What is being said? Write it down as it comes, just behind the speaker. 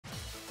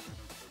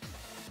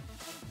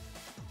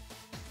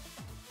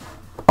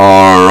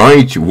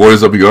Alright, what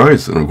is up you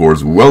guys? And of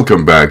course,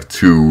 welcome back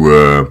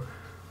to,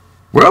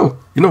 well,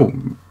 you know,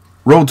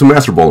 Road to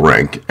Master Ball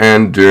rank.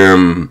 And,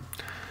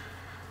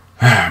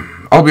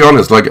 I'll be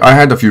honest, like, I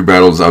had a few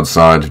battles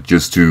outside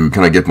just to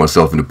kind of get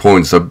myself into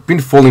points. I've been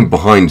falling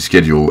behind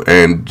schedule,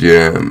 and,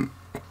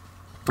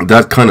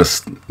 that kind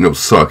of, you know,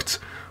 sucked.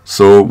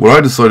 So, what I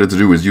decided to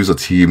do is use a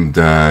team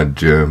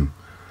that,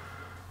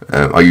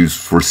 I used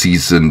for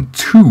Season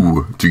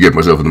 2 to get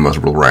myself into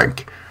Master Ball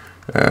rank.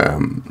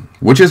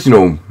 Which is, you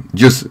know,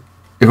 just,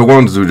 if I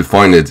wanted to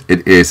define it,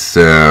 it is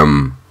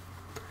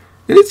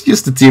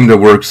just a team that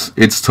works.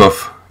 It's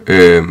tough,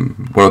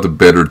 one of the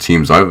better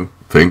teams, I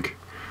think,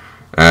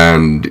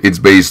 and it's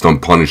based on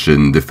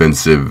punishing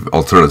defensive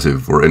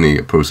alternative for any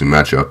opposing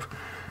matchup.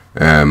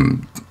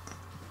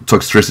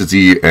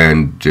 Toxtricity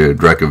and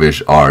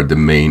Dracovish are the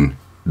main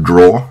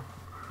draw,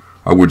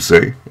 I would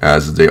say,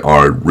 as they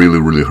are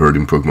really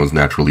hurting Pokemons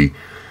naturally.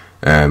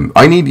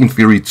 I need, in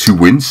theory, 2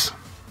 wins.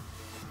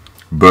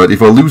 But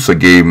if I lose a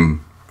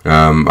game,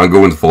 I'm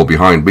going to fall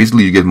behind.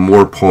 Basically, you get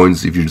more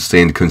points if you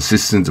stay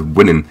consistent of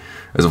winning.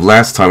 As of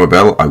last time I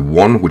battle, I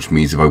won, which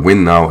means if I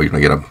win now, I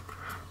get a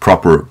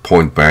proper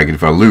point back. And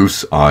if I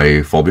lose,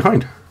 I fall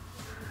behind.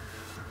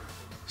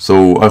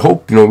 So I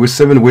hope, you know, with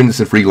 7 wins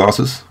and 3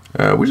 losses,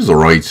 which is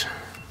alright.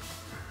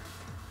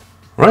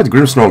 Alright, the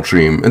Grimmsnarl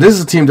team. And this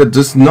is a team that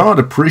does not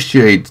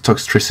appreciate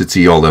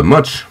Toxtricity all that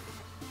much.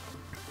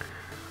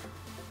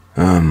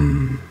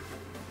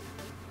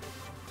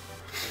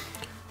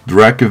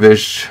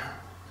 Dracovish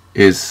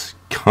is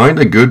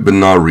kinda good, but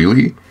not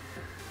really.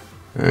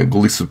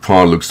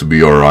 Golisopod looks to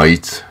be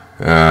alright.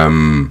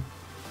 Kinda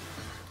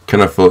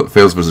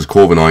fails versus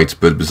Corviknight,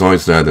 but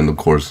besides that, and of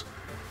course,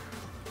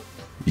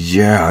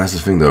 yeah, that's the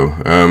thing though.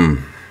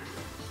 And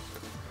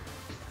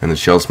the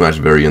Shell Smash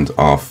variant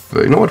of,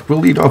 you know what, we'll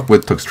lead off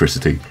with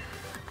Toxtricity.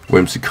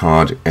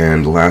 Whimsicott,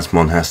 and the last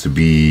one has to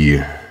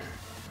be...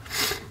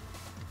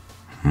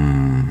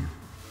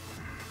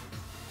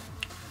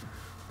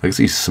 I can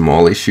see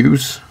small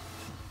issues,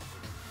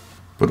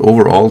 but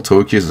overall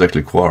Togekiss is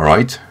actually quite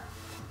alright.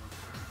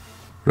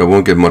 But I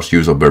won't get much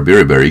use of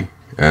Berry,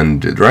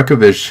 and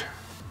Dracovish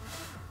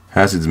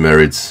has its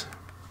merits,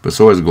 but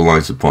so has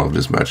Golisopod for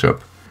this matchup.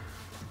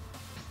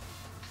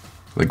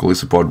 Like,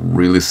 Golisopod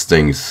really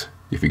stings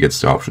if he gets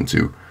the option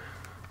to.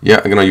 Yeah,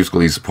 I'm gonna use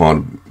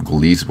Golisopod,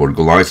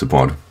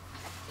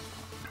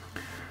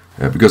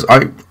 because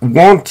I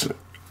want...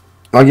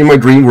 Like in my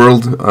dream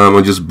world,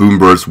 I just boom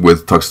burst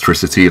with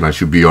Toxtricity and I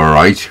should be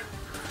alright.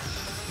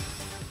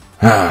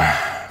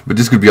 But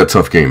this could be a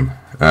tough game,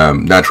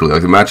 naturally.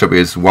 Like the matchup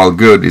is, while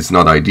good, it's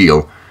not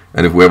ideal.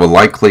 And if we have a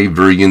light clay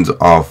variant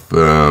of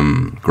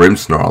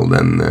Grimmsnarl,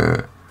 then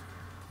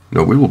you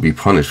know, we will be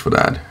punished for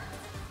that.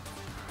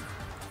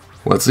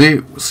 Let's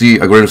see. See,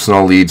 a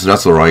Grimmsnarl leads,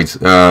 that's alright.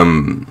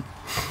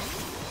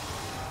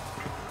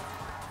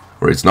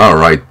 Or it's not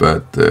alright,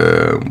 but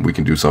we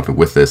can do something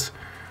with this.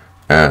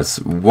 As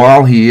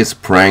while he is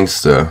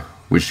Prankster,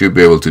 we should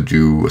be able to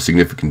do a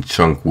significant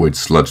chunk with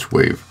Sludge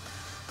Wave.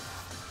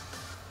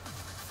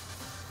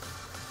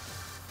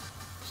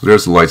 So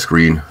there's the light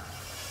screen.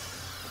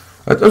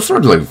 I'm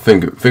starting to like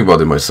think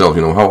about it myself.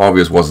 You know, how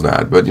obvious was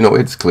that? But you know,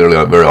 it's clearly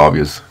very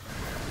obvious.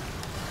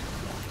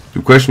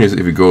 The question is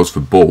if he goes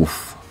for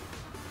both,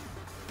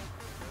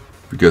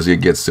 because he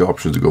gets the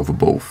option to go for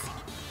both.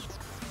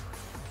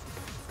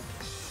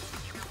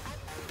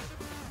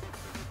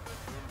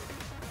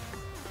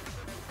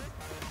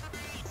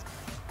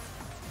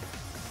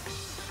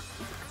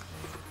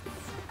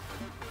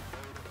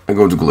 I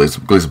go to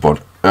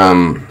Golisopod. I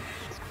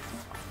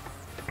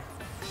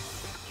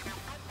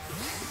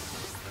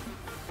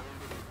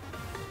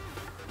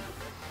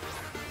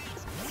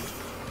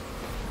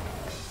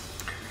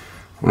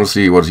want to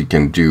see what he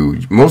can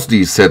do. Most of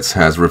these sets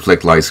has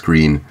Reflect Light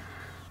Screen,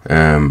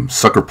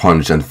 Sucker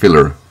Punch, and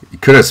Filler. He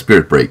could have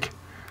Spirit Break,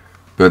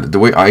 but the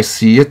way I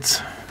see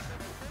it,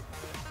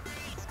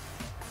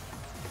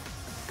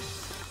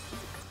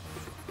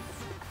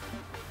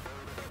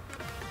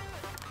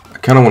 I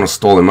kind of want to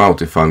stall him out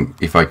if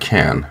I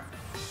can,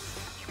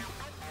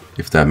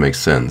 if that makes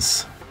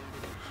sense.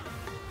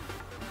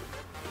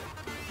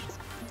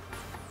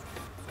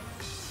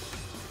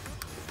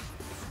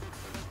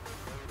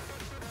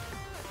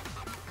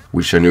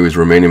 Wish I knew his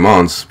remaining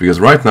mons,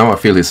 because right now I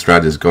feel his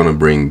strat is gonna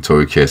bring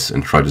Togekiss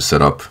and try to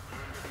set up.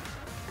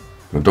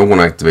 I don't want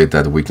to activate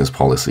that weakness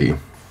policy.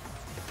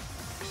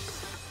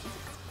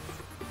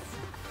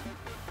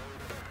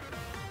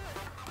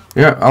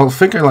 Yeah, I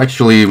think I'll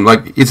actually,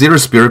 like, it's either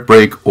Spirit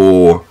Break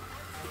or,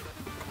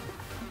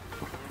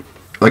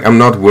 like, I'm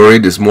not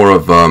worried, it's more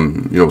of,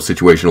 you know,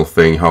 situational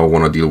thing, how I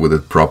want to deal with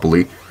it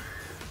properly.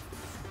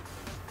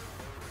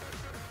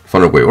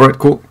 Thunder Wave, alright,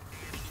 cool.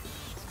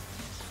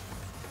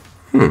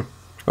 I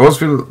always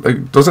feel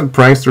like, doesn't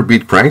Prankster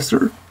beat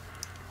Prankster?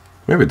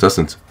 Maybe it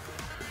doesn't.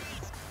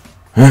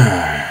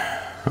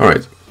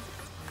 Alright.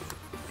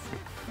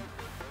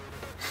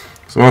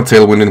 So I'm on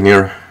Tailwind in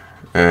here.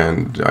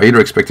 And I either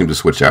expect him to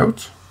switch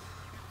out,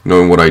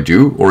 knowing what I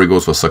do, or he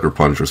goes for Sucker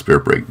Punch or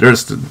Spirit Break. There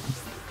is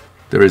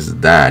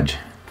that.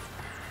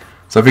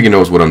 So I think he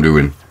knows what I'm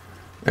doing.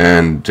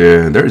 And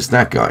there is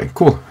that guy.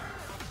 Cool.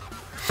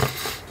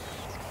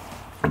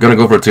 I'm gonna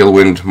go for a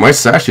tailwind. My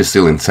sash is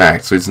still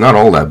intact, so it's not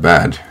all that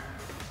bad.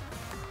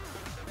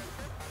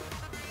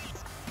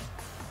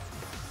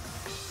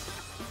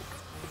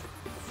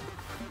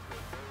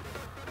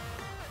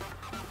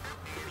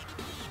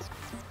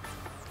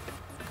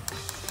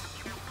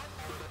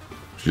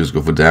 Should just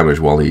go for damage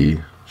while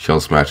he shell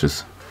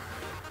smashes.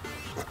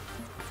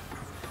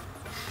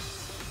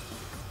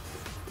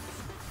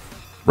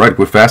 Right,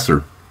 we're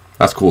faster.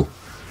 That's cool.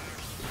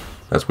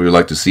 That's what you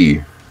like to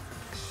see.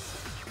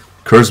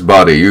 Curse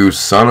body, you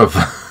son of...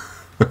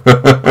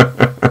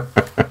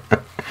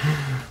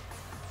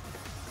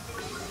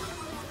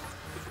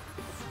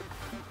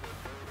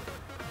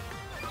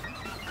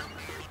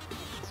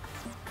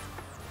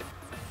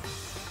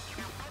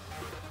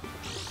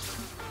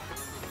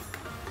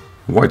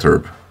 White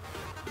herb.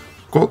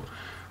 Cool.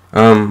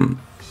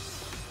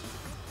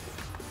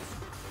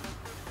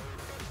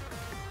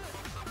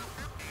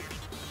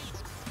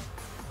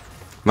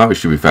 Now it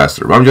should be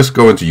faster. I'm just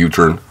going to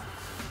U-turn.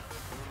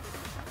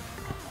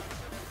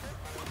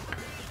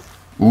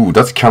 Ooh,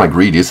 that's kind of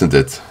greedy, isn't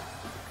it?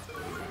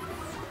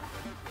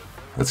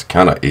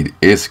 It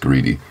is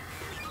greedy.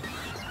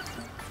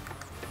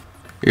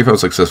 If I'm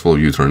successful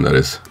U-turn, that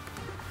is.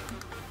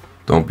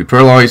 Don't be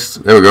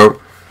paralyzed. There we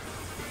go.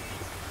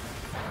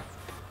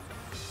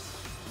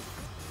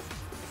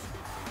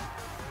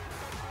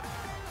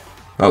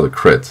 Oh, the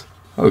crit.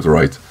 That looks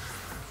right.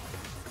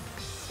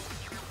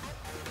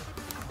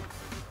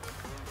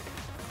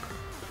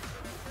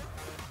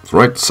 That's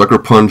right, Sucker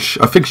Punch.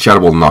 I think Shadow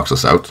Ball knocks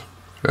us out.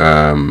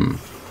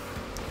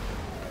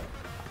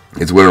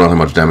 It's weird not how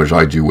much damage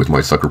I do with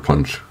my Sucker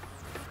Punch.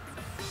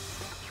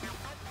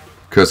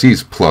 Because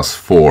he's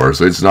 +4,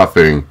 so it's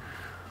nothing...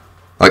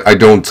 Like, I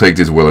don't take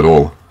this well at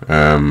all.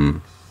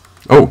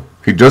 Oh,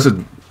 he does it...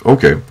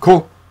 Okay,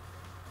 cool.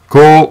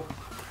 Cool.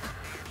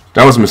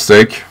 That was a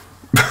mistake.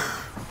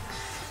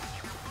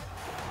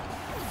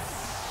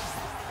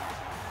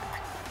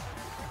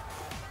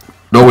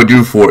 No, we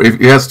do for... If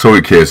he has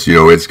Toy Kiss, you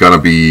know, it's gonna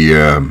be...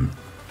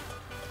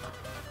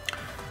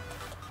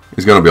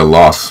 it's gonna be a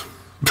loss.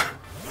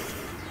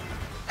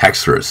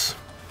 Hexers.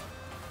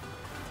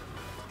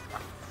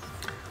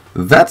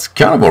 That's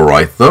kind of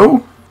alright,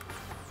 though.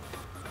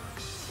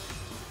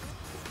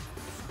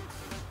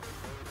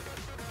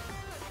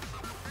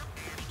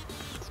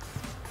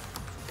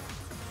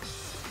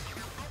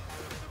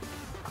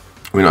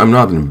 I mean, I'm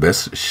not in the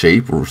best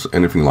shape or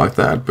anything like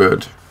that,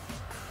 but...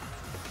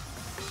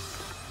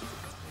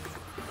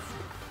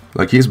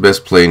 Like, his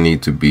best play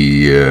need to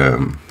be...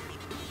 to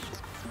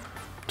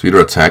either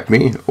attack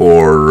me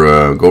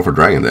or go for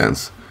Dragon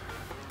Dance.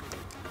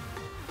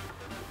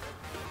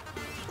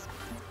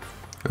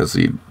 Let's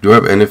see, do I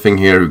have anything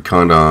here who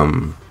kind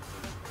of...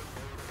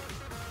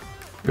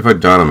 If I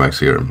Dynamax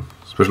here,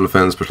 special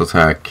defense, special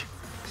attack,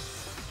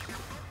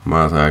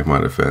 my attack, my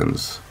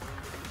defense.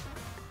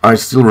 I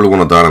still really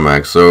want to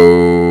Dynamax, so...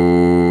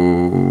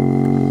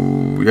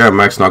 Yeah,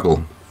 Max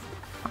Knuckle.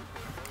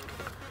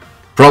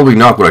 Probably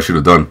not what I should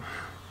have done.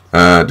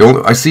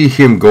 I see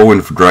him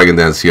going for Dragon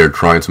Dance here,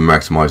 trying to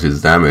maximize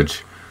his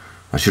damage.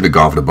 I should have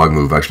gone for the bug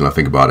move, actually, when I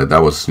think about it.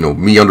 That was, you know,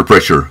 me under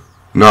pressure.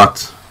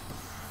 Not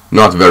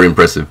very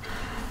impressive.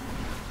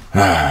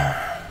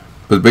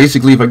 But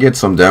basically, if I get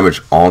some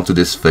damage onto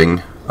this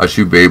thing, I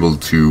should be able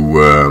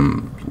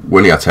to,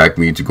 when he attacked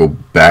me, to go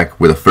back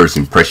with a first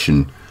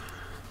impression.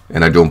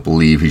 And I don't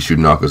believe he should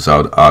knock us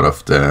out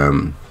of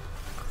the...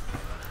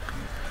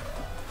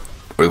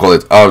 what do you call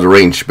it? Out of the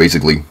range,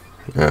 basically.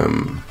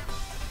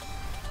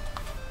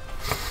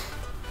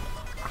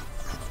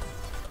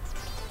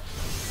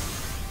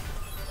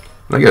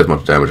 I get as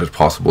much damage as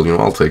possible, you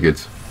know, I'll take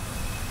it.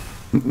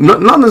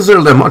 Not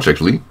necessarily that much,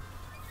 actually.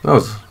 That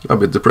was a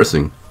bit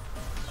depressing.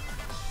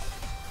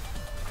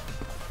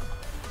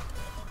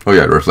 Oh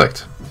yeah,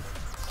 reflect.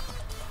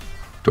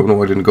 Don't know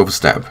why I didn't go for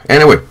stab.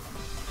 Anyway.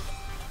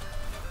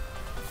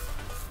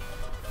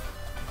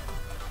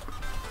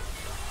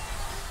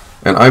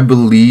 And I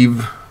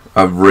believe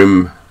a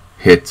rim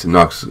hit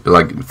knocks,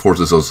 like,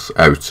 forces us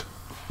out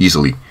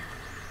easily.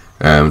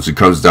 So it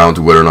comes down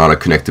to whether or not I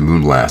connect the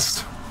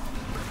Moonblast.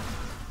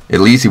 At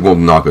least he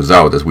won't knock us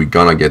out, as we're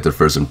gonna get the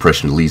first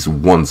impression at least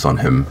once on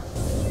him.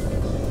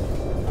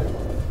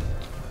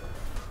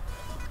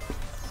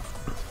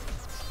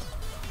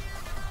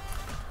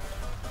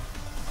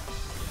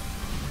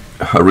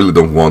 I really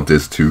don't want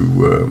this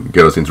to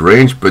get us into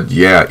range, but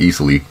yeah,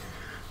 easily.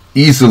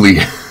 Easily!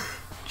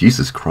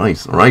 Jesus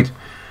Christ, alright.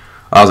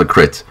 That was a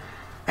crit.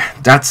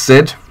 That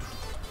said,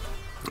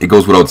 it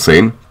goes without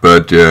saying,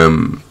 but...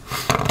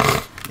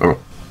 oh.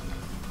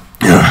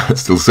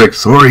 Still sick,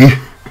 sorry.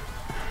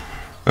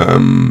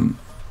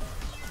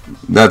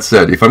 That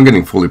said, if I'm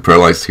getting fully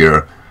paralyzed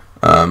here,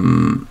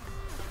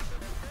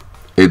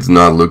 it's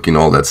not looking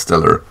all that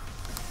stellar.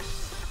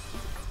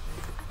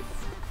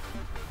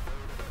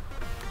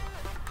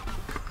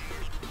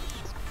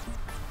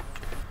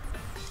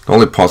 The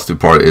only positive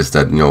part is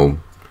that, you know,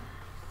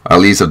 I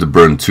at least have to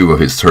burn 2 of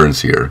his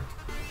turns here.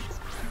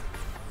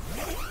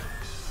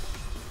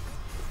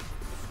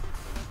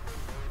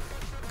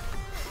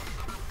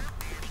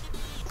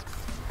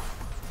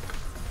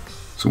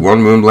 So 1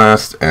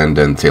 Moonblast and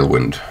then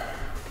Tailwind.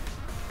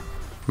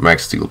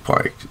 Max Steel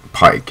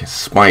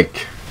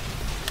Spike.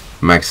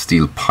 Max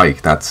Steel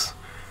Pike. That's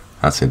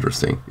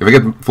interesting. If I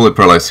get fully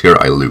paralyzed here,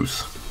 I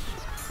lose.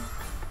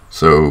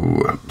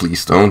 So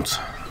please don't.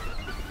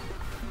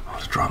 Oh,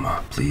 the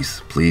drama.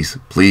 Please, please,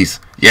 please.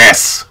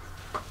 Yes!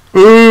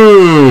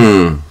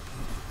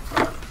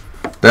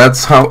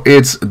 That's how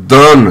it's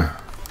done.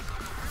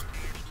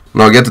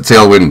 Now get the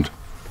Tailwind.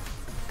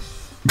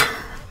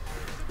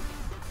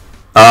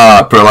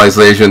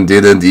 Paralyzation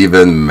didn't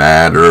even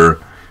matter.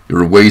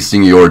 You're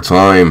wasting your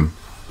time.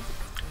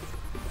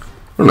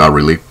 Well, not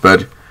really,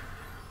 but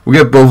we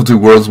get both 2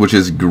 worlds, which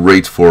is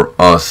great for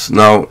us.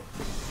 Now,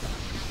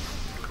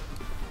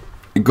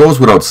 it goes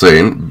without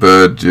saying,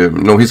 but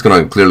no, he's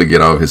gonna clearly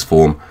get out of his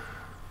form.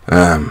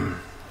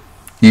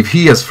 If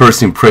he has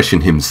first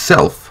impression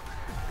himself,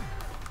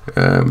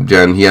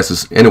 then he has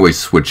to anyway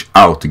switch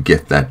out to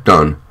get that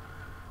done.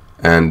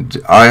 And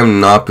I am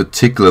not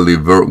particularly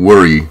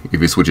worried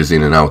if he switches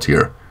in and out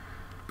here,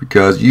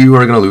 because you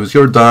are gonna lose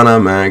your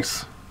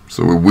Dynamax.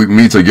 So we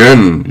meet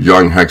again,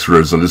 young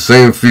Hexerers, on the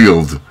same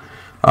field.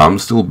 I'm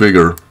still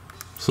bigger.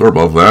 Sorry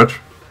about that.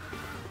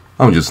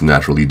 I'm just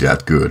naturally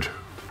that good.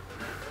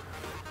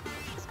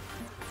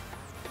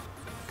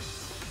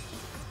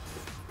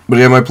 But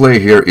yeah, my play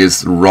here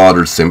is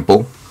rather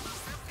simple.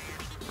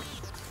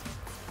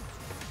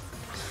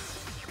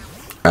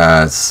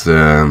 As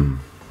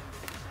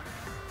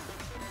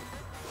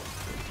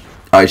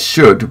I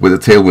should, with the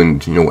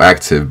Tailwind,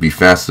 active, be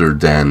faster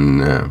than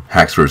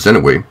Hexerers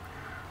anyway.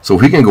 So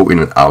he can go in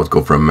and out,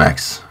 go for a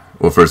max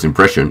or first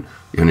impression.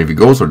 Even if he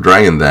goes for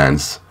Dragon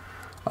Dance,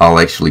 I'll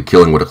actually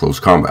kill him with a close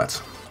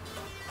combat.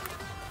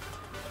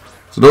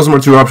 So those are my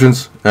 2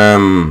 options.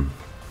 I'm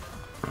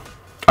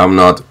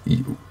not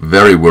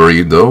very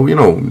worried though.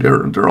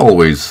 There are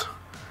always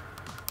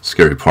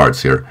scary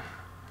parts here.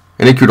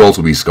 And he could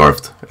also be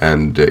Scarfed,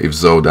 and if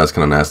so, that's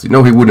kind of nasty.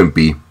 No, he wouldn't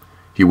be.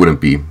 He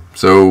wouldn't be.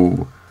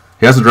 So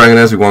he has a Dragon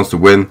Dance, he wants to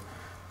win.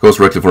 Goes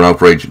directly for an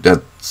Outrage.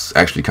 That's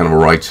actually kind of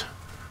alright.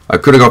 I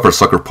could have gone for a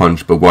Sucker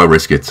Punch, but why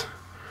risk it?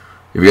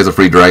 If he has a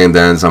free Dragon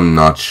Dance, I'm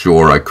not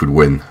sure I could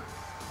win.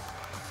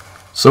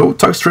 So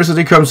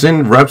Toxtricity comes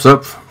in, wraps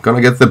up.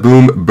 Gonna get the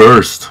Boom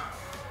Burst.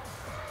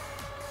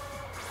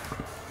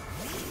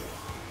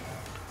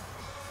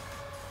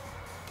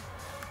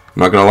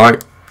 Not gonna lie,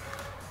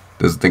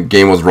 the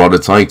game was rather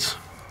tight.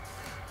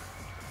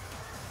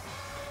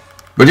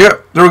 But yeah,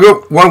 there we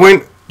go. 1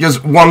 win,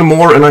 just 1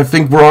 more, and I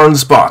think we're on the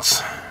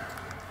spot.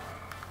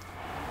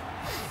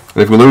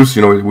 And if we lose,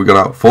 we're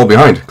gonna fall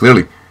behind,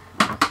 clearly.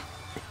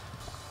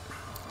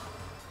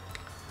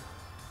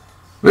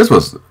 This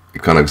was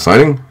kind of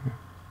exciting.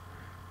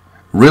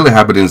 Really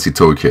happy didn't see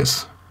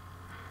Togekiss.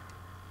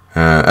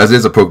 As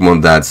it's a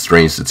Pokemon that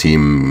strains the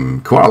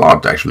team quite a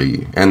lot,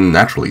 actually, and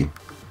naturally.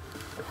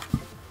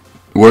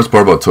 The worst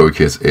part about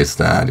Togekiss is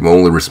that my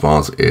only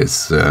response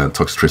is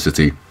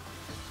Toxtricity.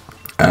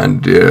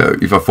 And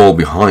if I fall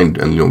behind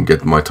and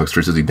get my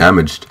Toxtricity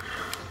damaged,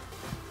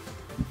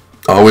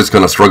 I always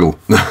gonna struggle.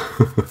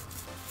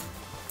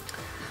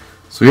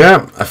 So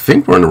yeah, I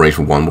think we're in the range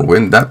for 1 more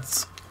win.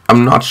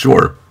 I'm not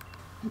sure.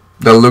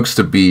 That looks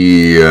to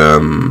be a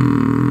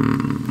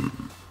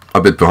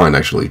bit behind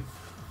actually.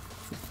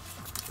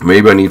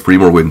 Maybe I need 3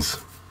 more wins,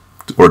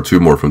 or 2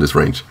 more from this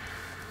range.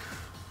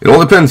 It all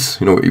depends,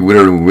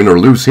 win or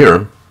lose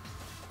here.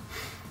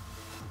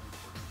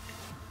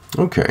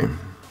 Okay.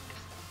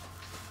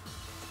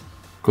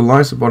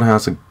 Golisopod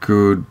has a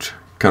good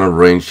kind of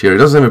range here. It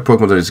doesn't have a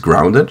Pokemon that is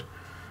grounded,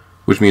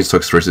 which means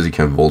Toxtricity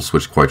can Volt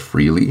Switch quite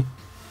freely.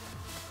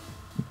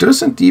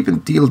 Doesn't even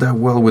deal that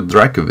well with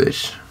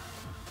Dracovish.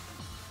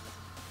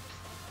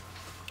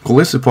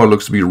 Golisopod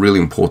looks to be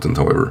really important,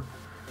 however.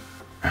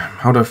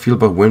 How do I feel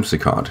about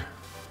Whimsicott?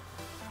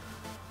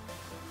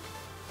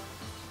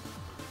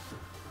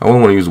 I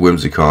won't want to use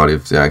Whimsicott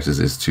if the axis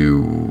is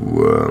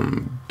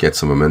to get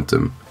some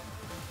momentum.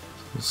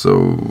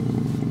 So,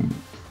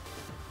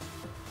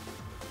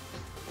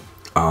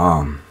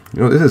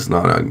 this is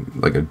not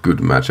a good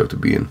matchup to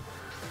be in.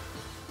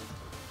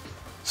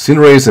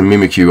 Cinderace and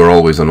Mimikyu are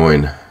always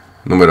annoying,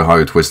 no matter how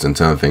you twist and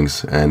turn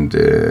things. And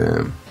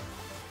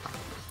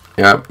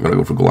yeah, I'm gonna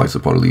go for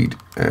Golisopod lead,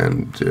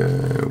 and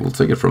we'll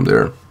take it from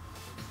there.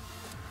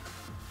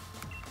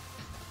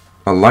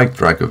 I like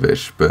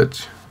Dracovish,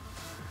 but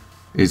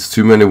it's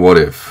too many what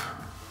if.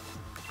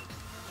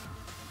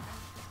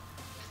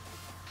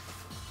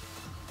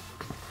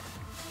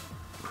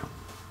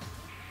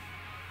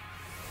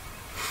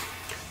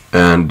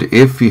 And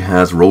if he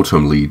has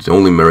Rotom lead, the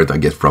only merit I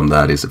get from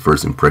that is the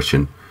first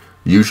impression.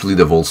 Usually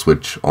the Volt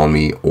Switch on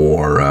me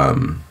or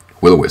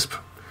Will-O-Wisp.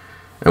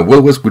 And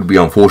Will-O-Wisp would be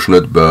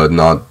unfortunate, but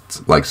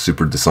not like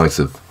super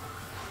decisive.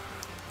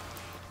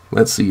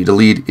 Let's see, the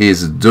lead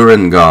is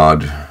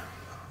Durengard.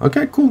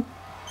 Okay, cool.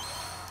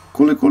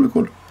 Cool.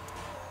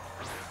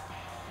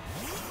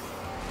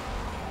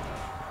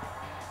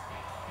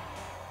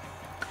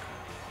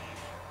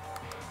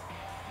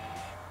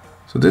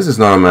 So this is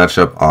not a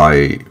matchup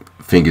I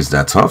think is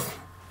that tough.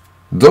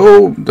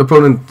 Though the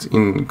opponent,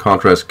 in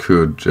contrast,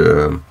 could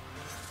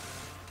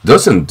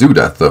doesn't do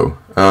that though.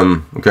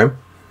 Okay,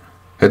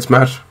 head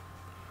smash,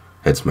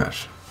 head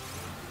smash.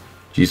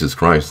 Jesus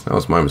Christ, that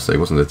was my mistake,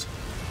 wasn't it?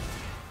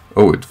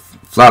 Oh, it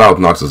flat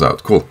out knocks us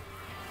out. Cool.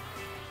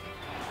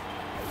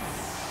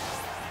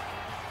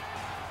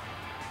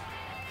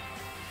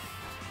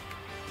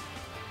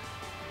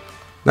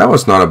 That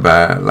was not a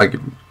bad, like,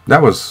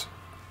 that was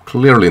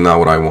clearly not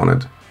what I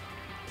wanted.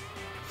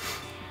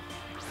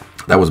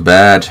 That was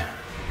bad.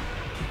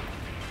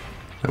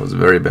 That was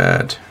very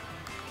bad.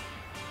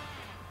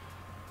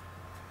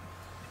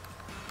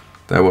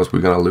 That was, we're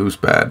gonna lose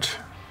bad.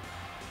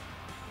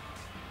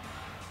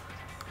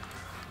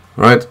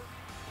 Right.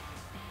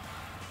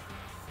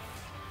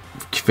 I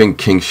think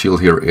King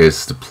Shield here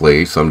is the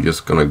play, so I'm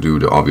just gonna do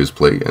the obvious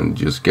play and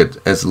just get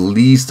as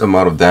least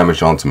amount of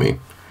damage onto me.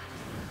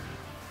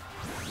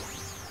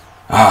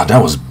 Ah,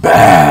 that was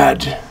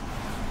bad.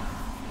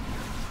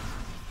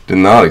 Did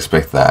not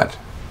expect that.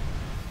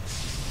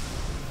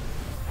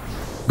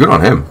 Good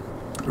on him.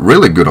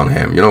 Really good on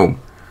him. You know,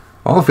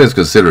 all things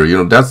considered, you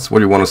know, that's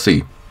what you want to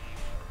see.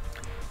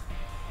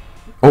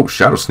 Oh,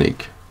 Shadow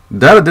Sneak.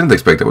 That I didn't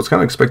expect. I was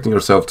kind of expecting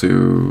yourself to...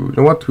 You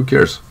know what? Who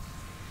cares?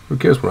 Who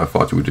cares what I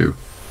thought you would do?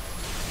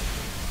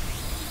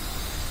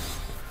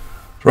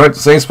 Right, the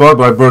same spot,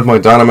 but I burned my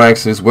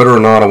Dynamax. Is whether or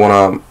not I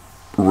want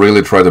to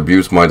really try to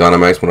abuse my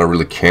Dynamax when I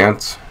really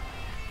can't.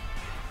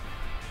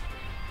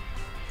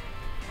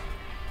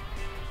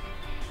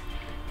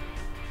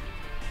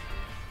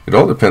 It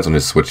all depends on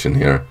his switch in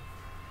here.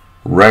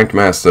 Rank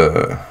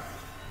Master.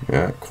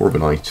 Yeah,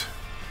 Corviknight.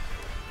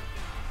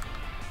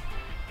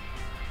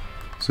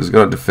 So he's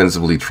gonna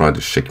defensively try to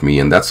shake me,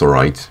 and that's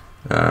alright.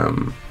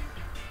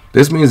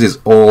 This means it's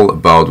all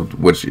about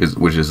which is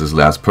his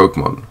last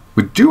Pokemon.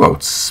 We do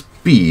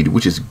outspeed,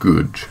 which is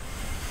good.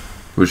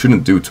 We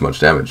shouldn't do too much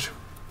damage.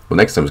 Well,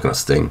 next time it's gonna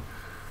sting.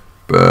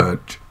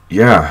 But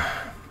yeah,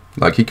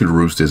 like he could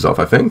roost this off,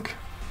 I think.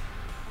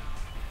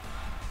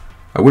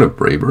 I wouldn't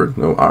Brave Bird.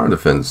 No, Iron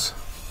Defense.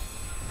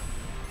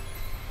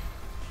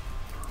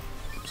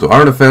 So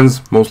Iron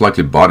Defense, most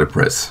likely Body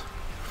Press.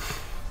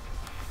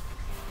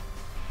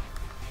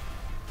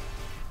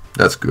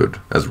 That's good.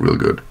 That's real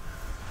good.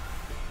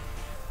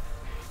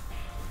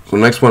 So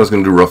next one is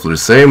going to do roughly the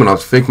same, and I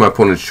think my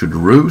opponent should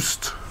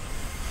roost.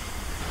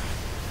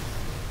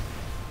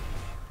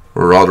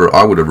 Or rather,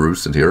 I would have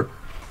roosted here.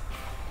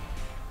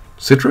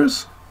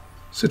 Citrus?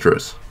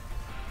 Citrus.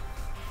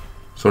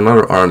 So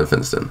another Iron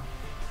Defense then.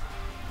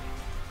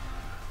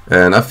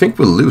 And I think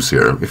we'll lose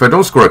here. If I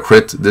don't score a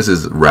crit, this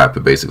is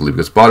wrap basically,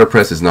 because Body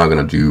Press is now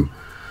going to do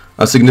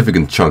a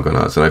significant chunk on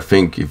us. And I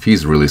think if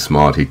he's really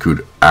smart, he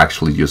could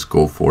actually just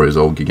go for his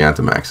own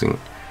Gigantamaxing.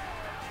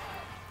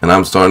 And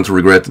I'm starting to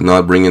regret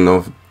not bringing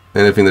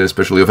anything that is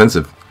especially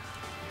offensive.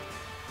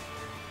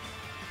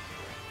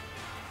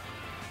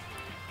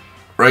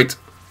 Right.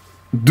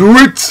 Do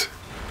it!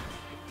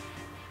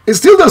 It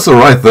still does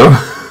alright though.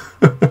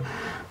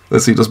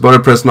 Let's see, does Body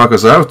Press knock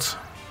us out?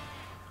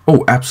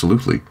 Oh,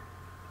 absolutely.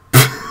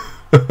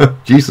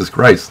 Jesus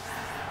Christ.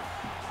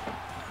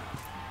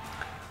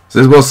 So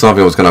this was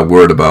something I was kind of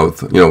worried about.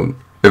 You know,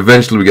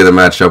 eventually we get a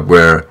matchup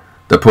where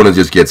the opponent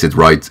just gets it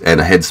right, and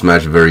a head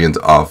smash variant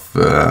of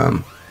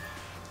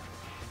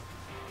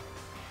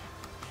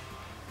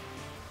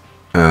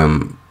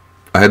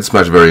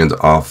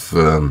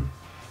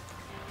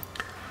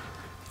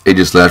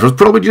Aegislash was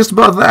probably just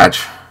about that.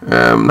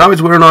 Now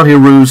it's whether or not he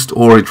roost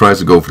or he tries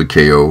to go for the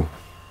KO.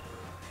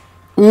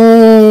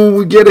 Ooh,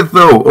 we get it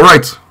though.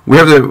 Alright, we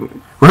have the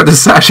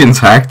sash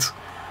intact.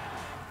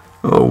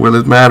 Oh, will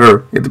it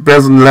matter? It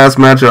depends on the last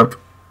matchup.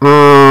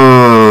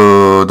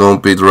 Oh,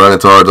 don't be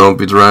Tyranitar, don't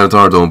be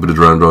Tyranitar, don't be the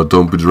Tyranitar,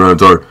 don't be the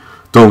Tyranitar.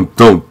 Don't.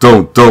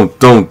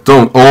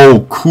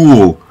 Oh,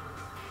 cool.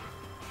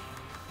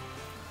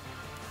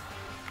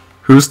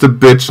 Who's the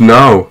bitch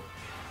now?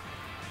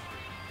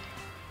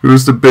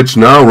 Who's the bitch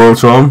now,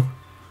 Rotom?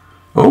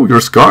 Oh,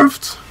 you're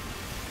scarfed?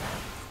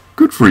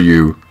 Good for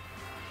you.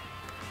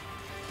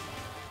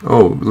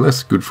 Oh,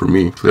 less good for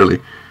me,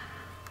 clearly.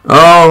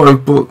 Oh,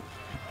 and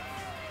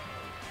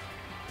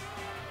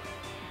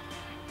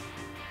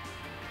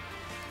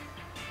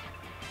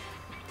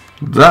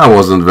that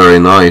wasn't very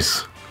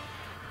nice.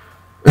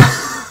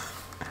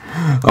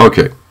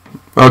 Okay.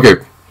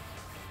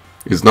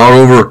 It's not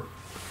over.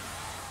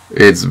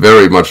 It's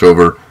very much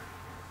over.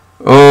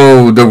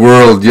 Oh, the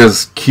world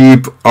just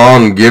keep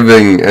on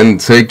giving and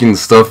taking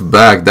stuff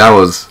back. That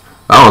was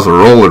a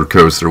roller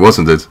coaster,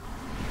 wasn't it?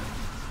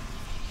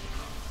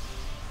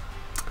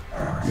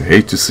 You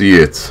hate to see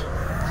it.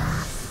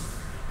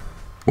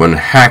 When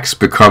hacks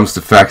becomes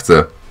the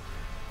factor.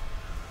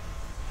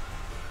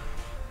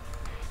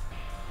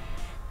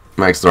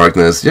 Max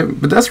Darkness, yeah,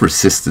 but that's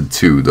resisted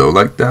too, though.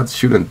 Like, that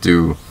shouldn't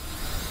do...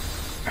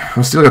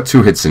 I've still got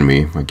 2 hits in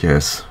me, I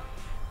guess.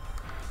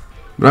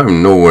 But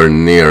I'm nowhere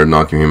near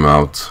knocking him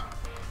out.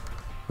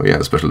 Oh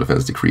yeah, special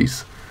defense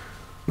decrease.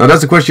 Now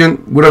that's the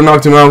question, would I have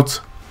knocked him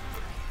out?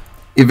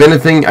 If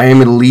anything, I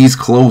am at least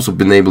close of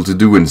being able to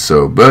doing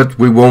so, but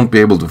we won't be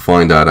able to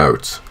find that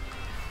out.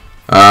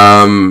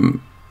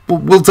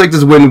 We'll take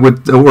this win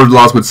with, or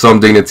loss with some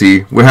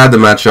dignity. We had the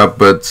matchup,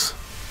 but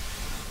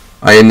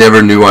I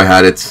never knew I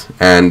had it.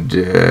 And,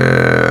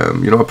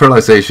 you know, a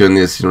paralyzation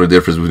is, you know, the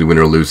difference between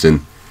winning or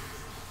losing.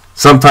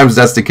 Sometimes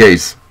that's the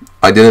case.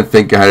 I didn't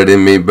think I had it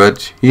in me,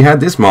 but he had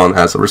this mon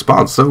as a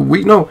response. So,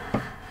 we know,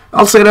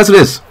 I'll say it as it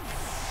is.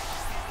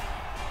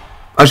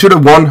 I should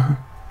have won,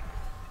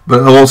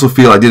 but I also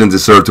feel I didn't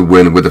deserve to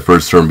win with the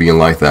first turn being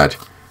like that.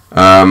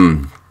 At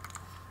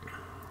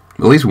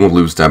least we won't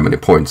lose that many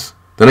points.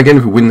 Then again,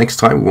 if we win next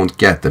time, we won't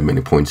get that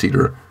many points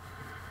either.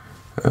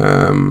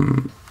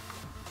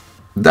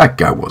 That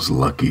guy was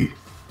lucky.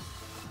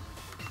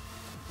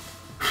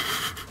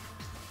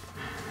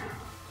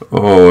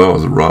 Oh, that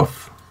was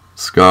rough.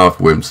 Scarf,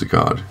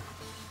 Whimsicott.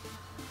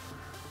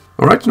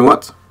 Alright, you know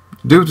what?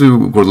 Due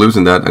to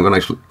losing that, I'm gonna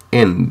actually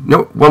end...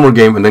 No, one more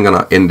game and then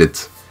gonna end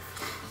it.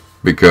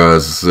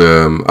 Because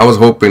I was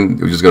hoping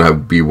it was just gonna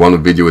be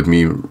one video with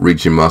me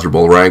reaching Master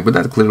Ball rank, but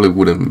that clearly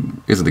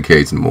isn't the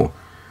case anymore.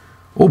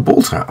 Oh,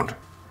 Bolthound.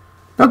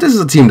 Now this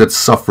is a team that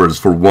suffers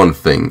for one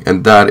thing,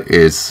 and that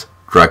is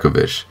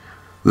Dracovish.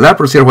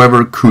 Lapras here,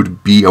 however,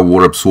 could be a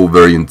Water Absorb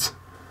variant.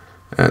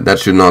 That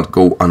should not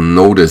go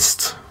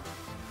unnoticed.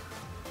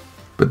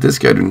 But this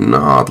guy do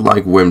not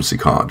like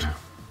Whimsicott.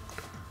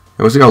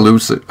 I was thinking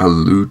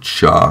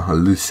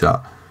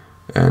Halucha.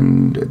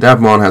 And that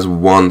mon has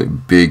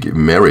one big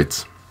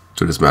merit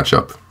to this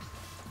matchup.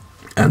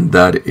 And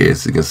that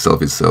is it can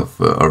self itself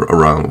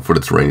around for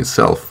the terrain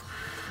itself.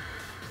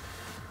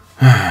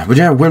 But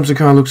yeah,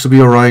 Whimsicott looks to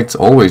be alright.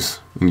 Always,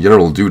 in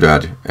general, do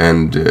that.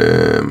 And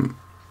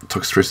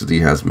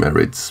Toxtricity has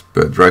merits.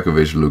 But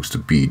Dracovish looks to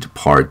be the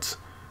part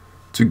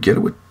together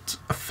with,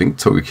 I think,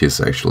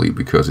 Togekiss actually,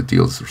 because it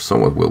deals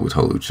somewhat well with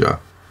Halucha.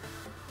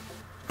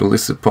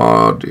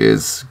 Bellicipod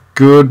is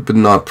good, but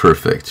not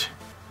perfect.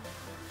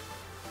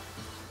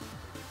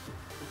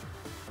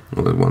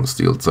 Well, that one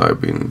steel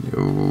type in.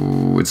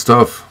 Ooh, it's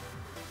tough.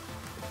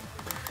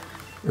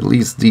 At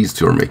least these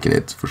two are making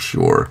it for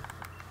sure.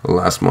 The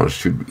last one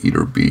should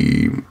either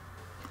be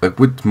like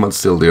with Mud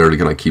still there, they're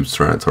gonna keep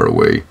Tyranitar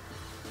away.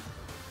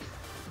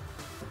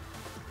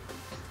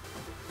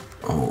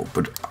 Oh,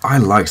 but I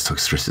like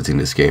Toxtricity in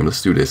this game.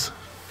 Let's do this.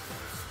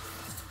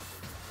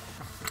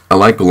 I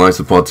like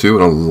Bellicipod too,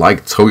 and I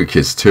like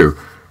Togekiss too,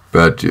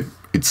 but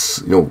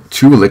it's, you know,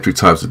 two electric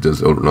types that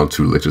does, or not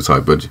two electric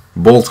types, but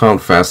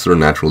Bolthound faster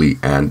naturally,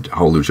 and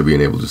Halucha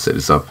being able to set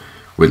this up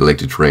with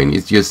electric terrain.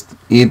 It's just,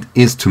 it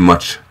is too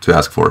much to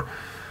ask for.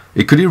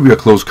 It could either be a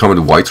close combat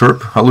to White Herb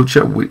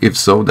Halucha, if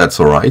so, that's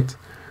alright,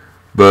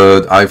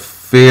 but I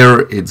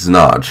fear it's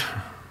not.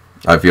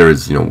 I fear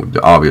it's, you know,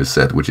 the obvious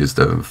set, which is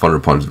the Thunder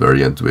Punch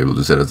variant, to be able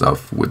to set it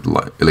up with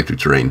electric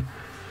terrain.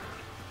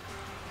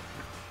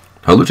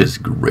 Halucha is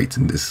great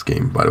in this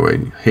game, by the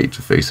way. Hate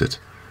to face it.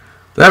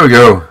 There we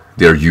go.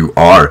 There you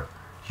are,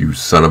 you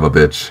son of a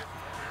bitch.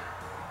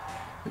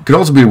 It could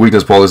also be a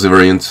weakness policy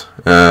variant.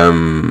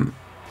 Good,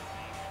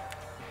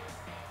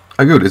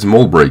 it's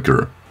Mold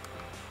Breaker.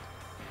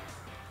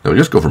 Now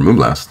just go for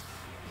Moonblast.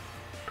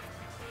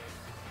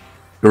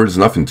 There is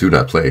nothing to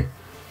that play.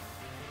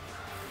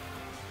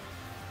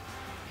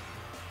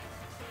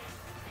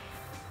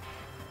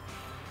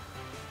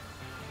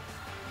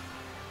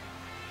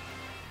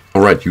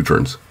 Alright,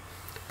 U-turns.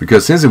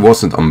 Because since it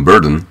wasn't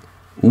Unburden,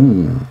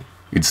 ooh,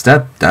 it's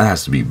that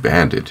has to be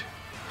banded.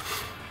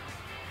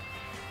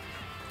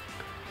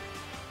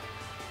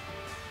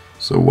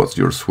 So what's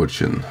your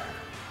switching?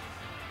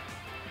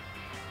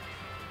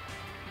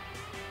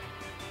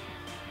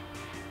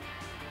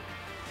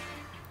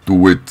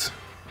 Do it.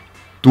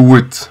 Do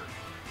it.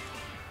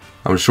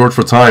 I'm short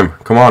for time.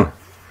 Come on.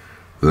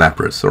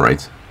 Lapras,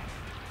 alright.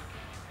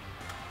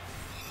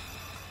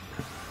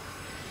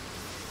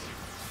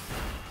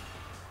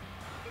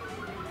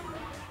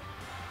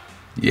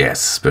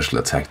 Yes, special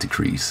attack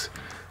decrease.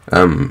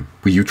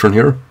 We U-turn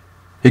here?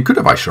 He could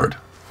have Ice Shard.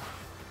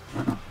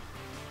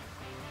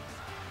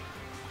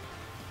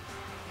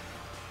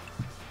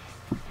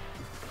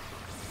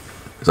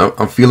 So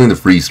I'm feeling the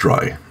freeze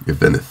dry,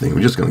 if anything.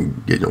 We're just gonna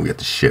get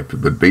the ship,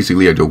 but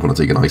basically I don't want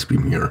to take an Ice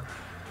Beam here.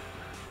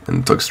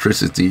 And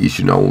Toxtricity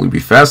should not only be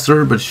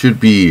faster, but should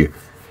be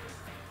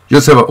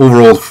just have an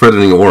overall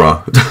threatening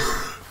aura.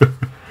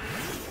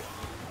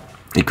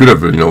 He could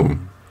have, you know,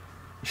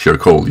 Sheer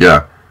Cold,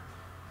 yeah.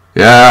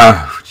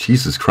 Yeah,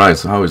 Jesus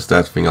Christ, how is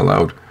that thing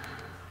allowed?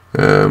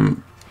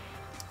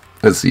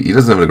 Let's see, he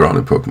doesn't have a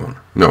grounded Pokemon.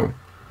 No.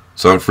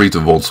 So I'm free to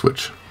Volt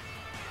Switch.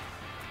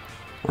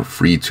 Or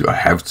free to, I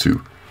have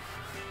to.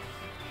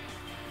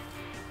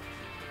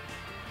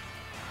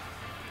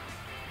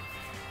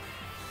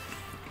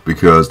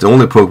 Because the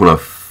only Pokemon I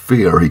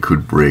fear he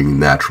could bring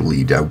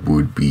naturally that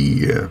would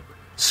be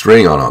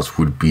straying on us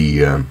would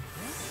be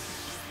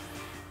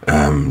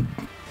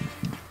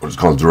what's it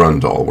called,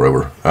 Durandal,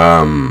 whatever.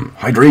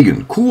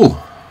 Hydreigon,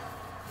 cool.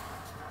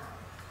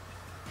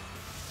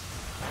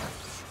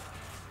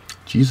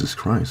 Jesus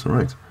Christ,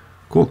 alright,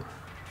 cool.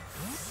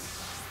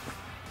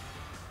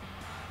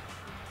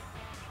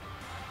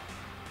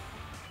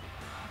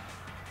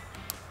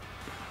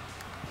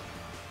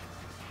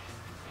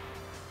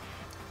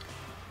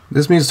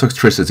 This means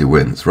Toxtricity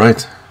wins,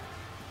 right?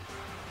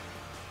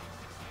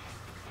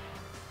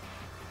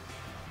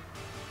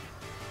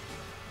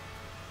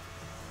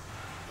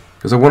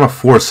 Because I want to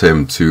force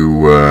him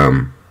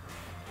to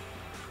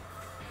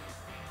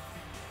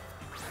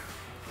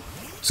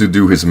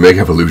do his Mega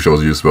Evolution,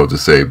 was you supposed to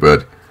say,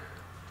 but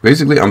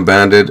basically I'm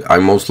banded. I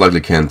most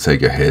likely can't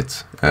take a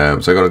hit, so I'm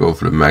gonna go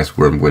for the Max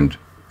Whirlwind,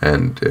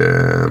 and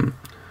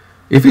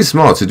if he's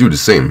smart, to do the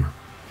same.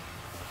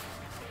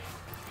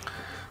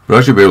 But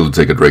I should be able to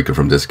take a Draco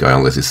from this guy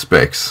unless he's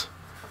Specs,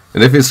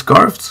 and if he's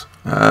Scarfed,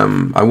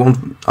 I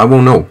won't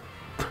know.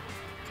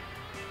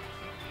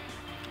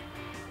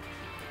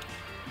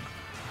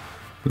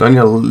 But I need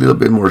a little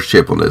bit more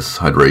chip on this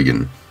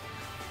Hydreigon.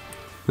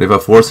 And if I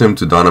force him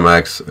to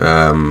Dynamax,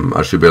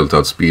 I should be able to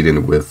outspeed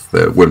him with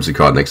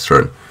Whimsicott next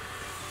turn.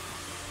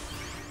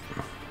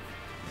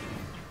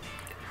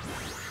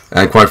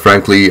 And quite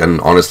frankly and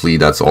honestly,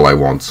 that's all I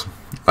want.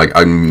 Like,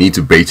 I need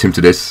to bait him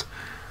to this.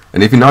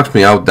 And if he knocks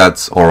me out,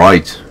 that's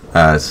alright,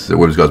 as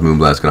Whimsicott's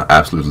Moonblast is going to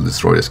absolutely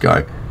destroy this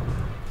guy.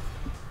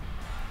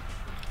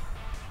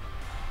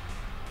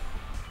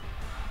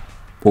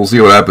 We'll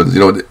see what happens. You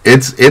know,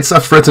 it's a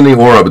threatening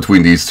aura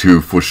between these two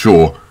for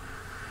sure.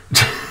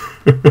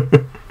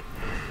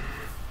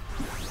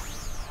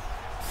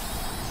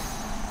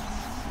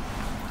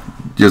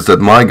 Just that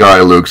my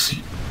guy looks,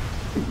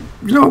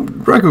 you know,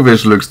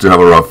 Dracovish looks to have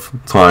a rough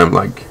time.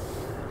 Like,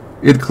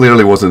 it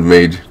clearly wasn't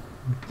made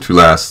to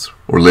last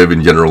or live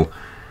in general.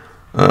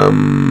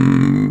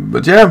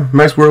 But yeah,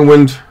 Max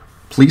Whirlwind,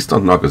 please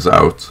don't knock us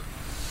out.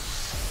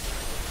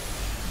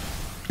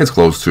 It's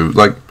close to,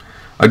 like,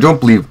 I don't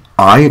believe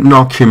I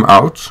knock him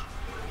out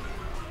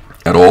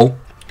at all.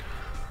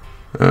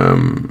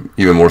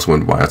 Even more so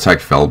when my attack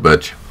fell,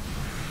 but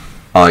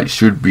I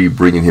should be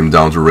bringing him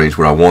down to range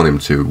where I want him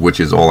to, which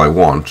is all I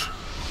want.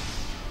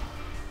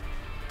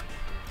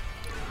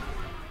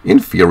 In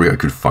theory, I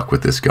could fuck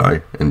with this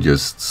guy and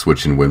just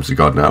switch in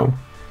Whimsicott now.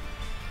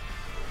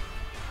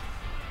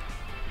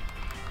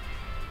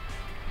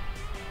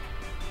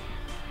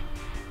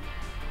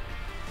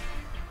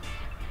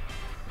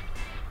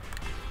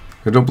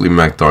 I don't believe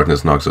Mac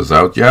Darkness knocks us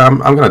out. Yeah,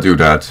 I'm gonna do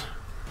that.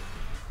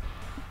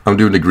 I'm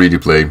doing the greedy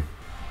play.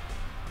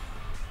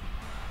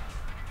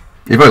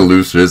 If I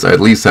lose this, I at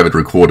least have it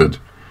recorded.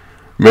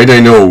 May they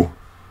know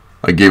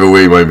I gave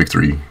away my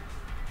victory.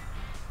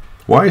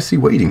 Why is he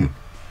waiting?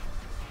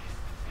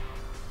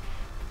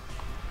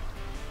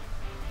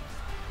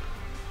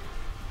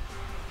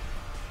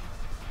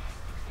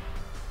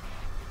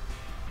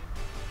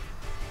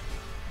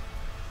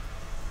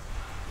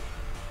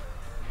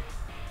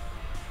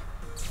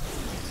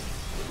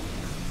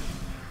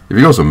 If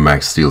he goes to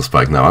Max Steel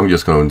Spike now, I'm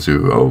just going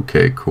to,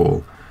 okay,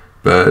 cool.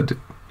 But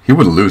he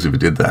wouldn't lose if he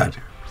did that.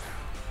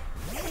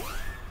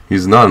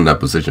 He's not in that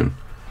position.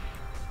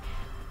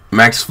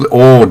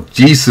 Oh,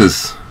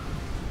 Jesus.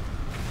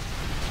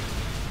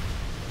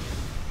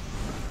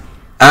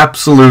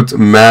 Absolute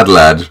mad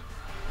lad.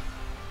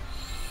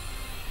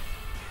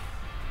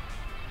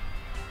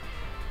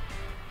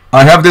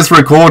 I have this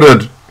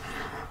recorded.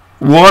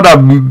 What a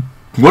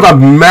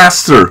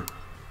master.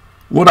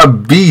 What a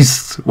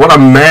beast. What a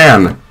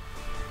man.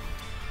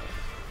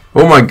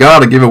 Oh my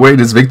god, I gave away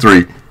this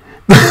victory.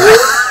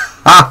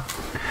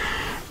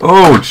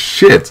 Oh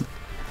shit.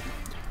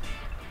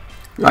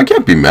 I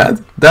can't be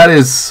mad. That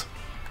is...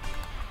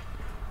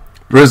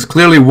 There is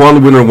clearly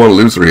one winner, one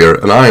loser here,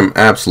 and I am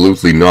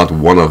absolutely not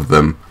one of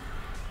them.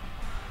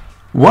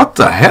 What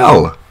the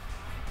hell?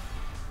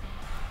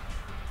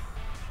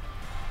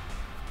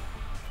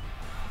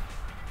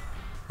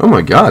 Oh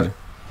my god.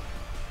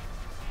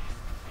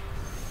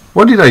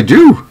 What did I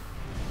do?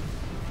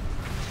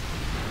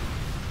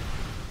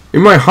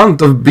 In my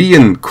hunt of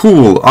being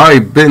cool,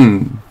 I've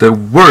been the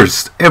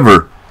worst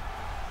ever.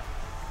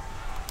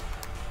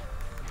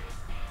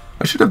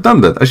 I should have done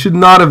that. I should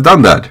not have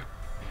done that.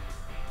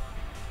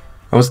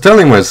 I was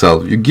telling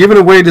myself, you're giving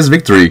away this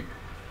victory,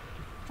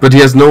 but he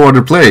has no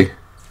other play.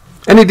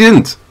 And he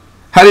didn't.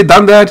 Had he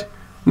done that?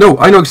 No,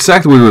 I know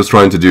exactly what he was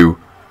trying to do.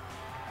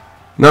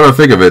 Now that I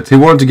think of it, he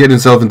wanted to get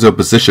himself into a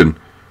position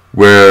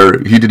where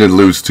he didn't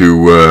lose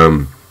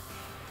to...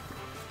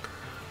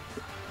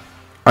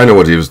 I know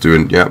what he was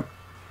doing, yeah.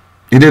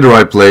 He did the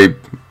right play,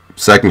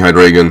 sacking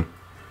Hydreigon,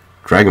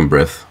 Dragon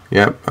Breath,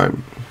 yeah.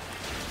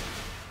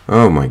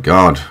 Oh my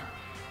god.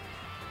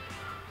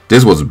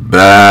 This was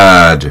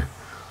bad.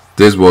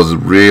 This was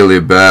really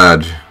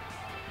bad.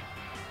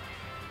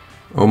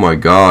 Oh my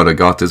god, I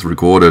got this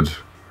recorded.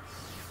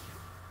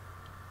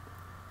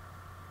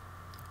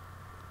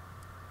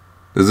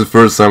 This is the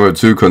first time I have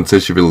two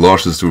consecutive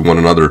losses to one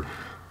another.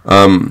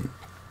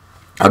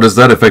 How does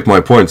that affect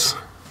my points?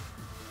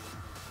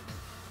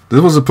 This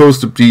was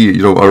supposed to be,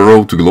 you know, a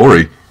road to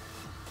glory.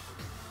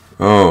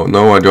 Oh,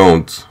 no I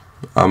don't.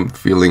 I'm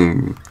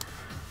feeling...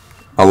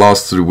 I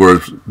lost to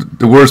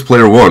the worst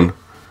player won.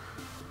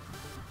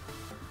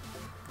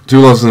 2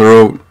 losses in a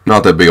row,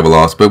 not that big of a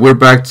loss, but we're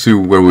back to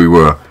where we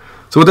were.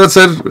 So with that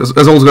said,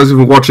 as always guys, if you've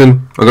been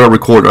watching, I'm gonna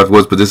record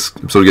afterwards, but this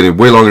episode is getting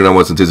way longer than I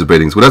was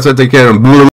anticipating. So with that said, take care and